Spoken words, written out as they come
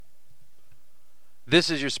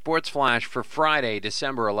This is your Sports Flash for Friday,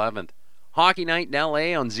 December 11th. Hockey night in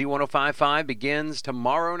LA on Z1055 begins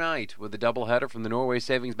tomorrow night with a doubleheader from the Norway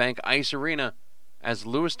Savings Bank Ice Arena as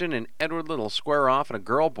Lewiston and Edward Little square off in a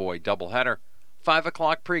girl-boy doubleheader. 5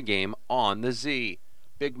 o'clock pregame on the Z.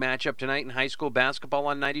 Big matchup tonight in high school basketball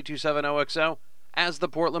on 92.7 WOXO as the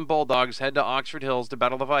Portland Bulldogs head to Oxford Hills to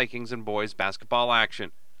battle the Vikings in boys basketball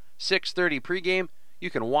action. 6:30 pregame.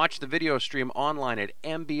 You can watch the video stream online at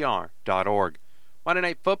mbr.org. Monday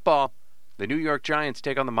Night Football, the New York Giants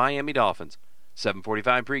take on the Miami Dolphins.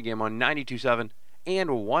 7:45 pregame on 92.7 and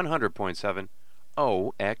 100.7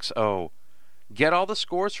 OXO. Get all the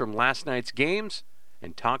scores from last night's games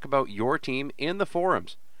and talk about your team in the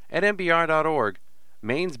forums at mbr.org,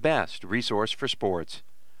 Maine's best resource for sports.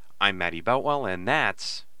 I'm Matty Boutwell, and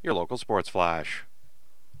that's your local Sports Flash.